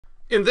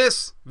In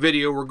this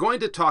video, we're going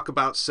to talk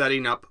about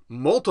setting up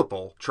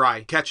multiple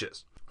try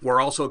catches. We're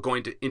also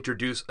going to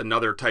introduce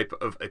another type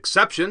of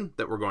exception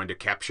that we're going to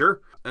capture,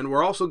 and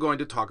we're also going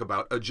to talk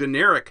about a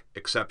generic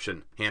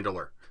exception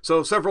handler.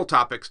 So several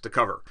topics to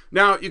cover.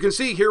 Now you can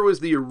see here was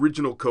the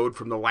original code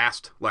from the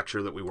last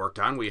lecture that we worked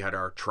on. We had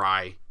our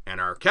try and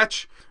our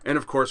catch, and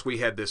of course we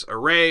had this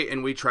array,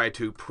 and we tried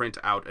to print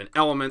out an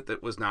element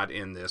that was not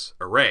in this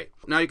array.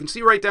 Now you can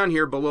see right down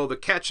here below the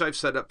catch, I've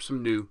set up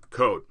some new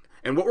code.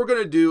 And what we're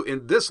going to do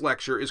in this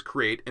lecture is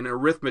create an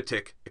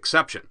arithmetic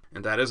exception.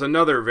 And that is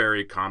another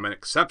very common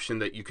exception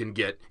that you can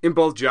get in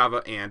both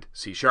Java and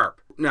C#.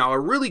 Now, a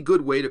really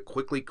good way to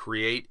quickly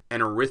create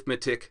an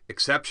arithmetic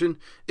exception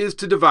is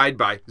to divide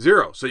by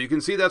 0. So you can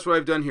see that's what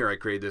I've done here. I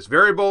created this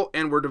variable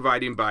and we're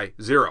dividing by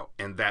 0.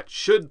 And that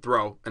should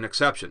throw an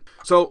exception.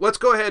 So let's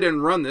go ahead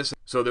and run this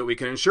so that we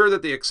can ensure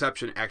that the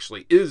exception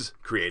actually is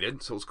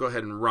created. So let's go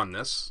ahead and run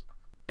this.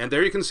 And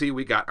there you can see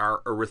we got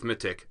our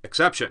arithmetic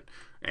exception.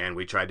 And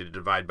we tried to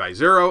divide by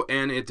 0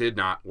 and it did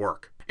not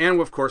work. And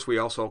of course we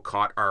also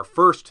caught our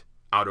first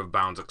out of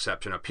bounds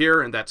exception up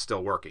here, and that's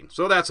still working.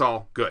 So that's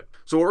all good.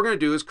 So what we're going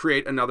to do is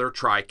create another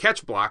try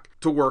catch block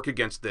to work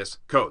against this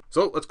code.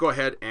 So let's go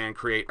ahead and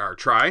create our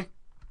try.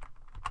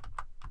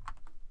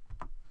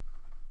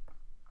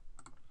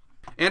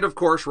 And of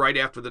course right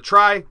after the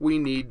try we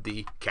need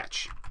the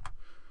catch.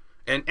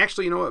 And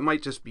actually, you know, it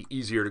might just be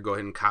easier to go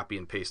ahead and copy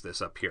and paste this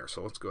up here.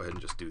 So let's go ahead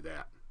and just do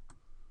that.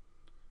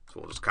 So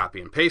we'll just copy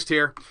and paste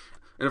here.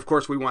 And of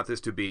course, we want this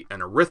to be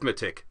an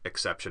arithmetic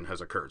exception has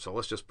occurred. So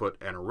let's just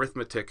put an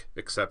arithmetic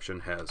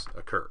exception has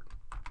occurred.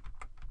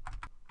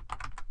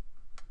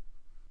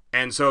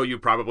 And so you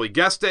probably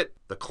guessed it.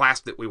 The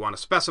class that we want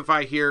to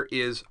specify here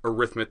is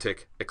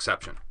arithmetic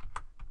exception.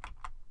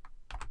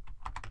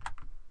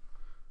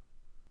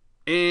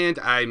 And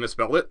I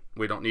misspelled it.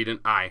 We don't need an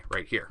I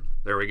right here.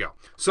 There we go.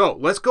 So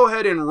let's go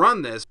ahead and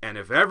run this. And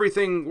if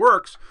everything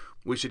works,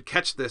 we should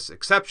catch this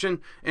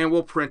exception and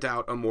we'll print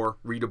out a more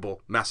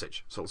readable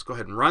message. So let's go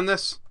ahead and run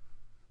this.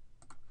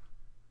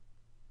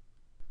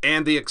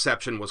 And the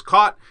exception was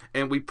caught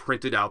and we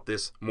printed out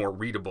this more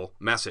readable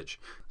message.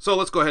 So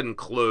let's go ahead and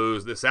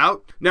close this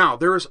out. Now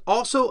there is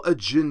also a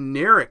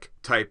generic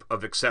type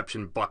of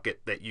exception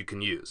bucket that you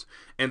can use,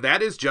 and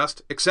that is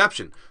just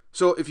exception.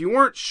 So if you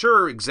weren't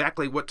sure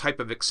exactly what type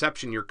of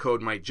exception your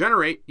code might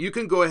generate, you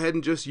can go ahead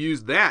and just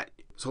use that.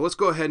 So let's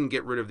go ahead and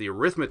get rid of the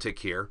arithmetic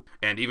here.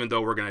 And even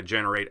though we're going to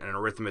generate an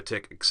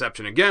arithmetic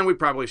exception again, we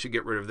probably should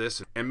get rid of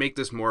this and make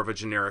this more of a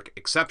generic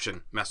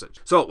exception message.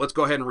 So let's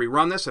go ahead and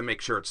rerun this and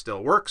make sure it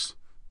still works.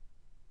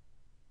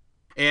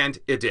 And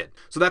it did.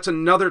 So that's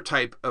another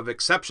type of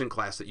exception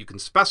class that you can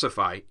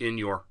specify in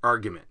your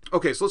argument.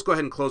 Okay, so let's go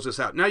ahead and close this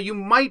out. Now you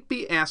might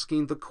be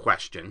asking the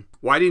question,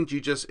 why didn't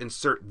you just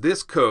insert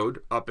this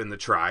code up in the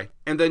try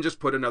and then just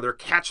put another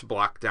catch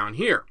block down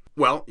here?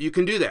 Well, you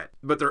can do that,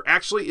 but there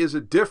actually is a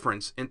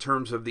difference in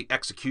terms of the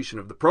execution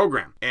of the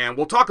program. And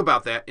we'll talk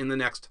about that in the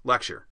next lecture.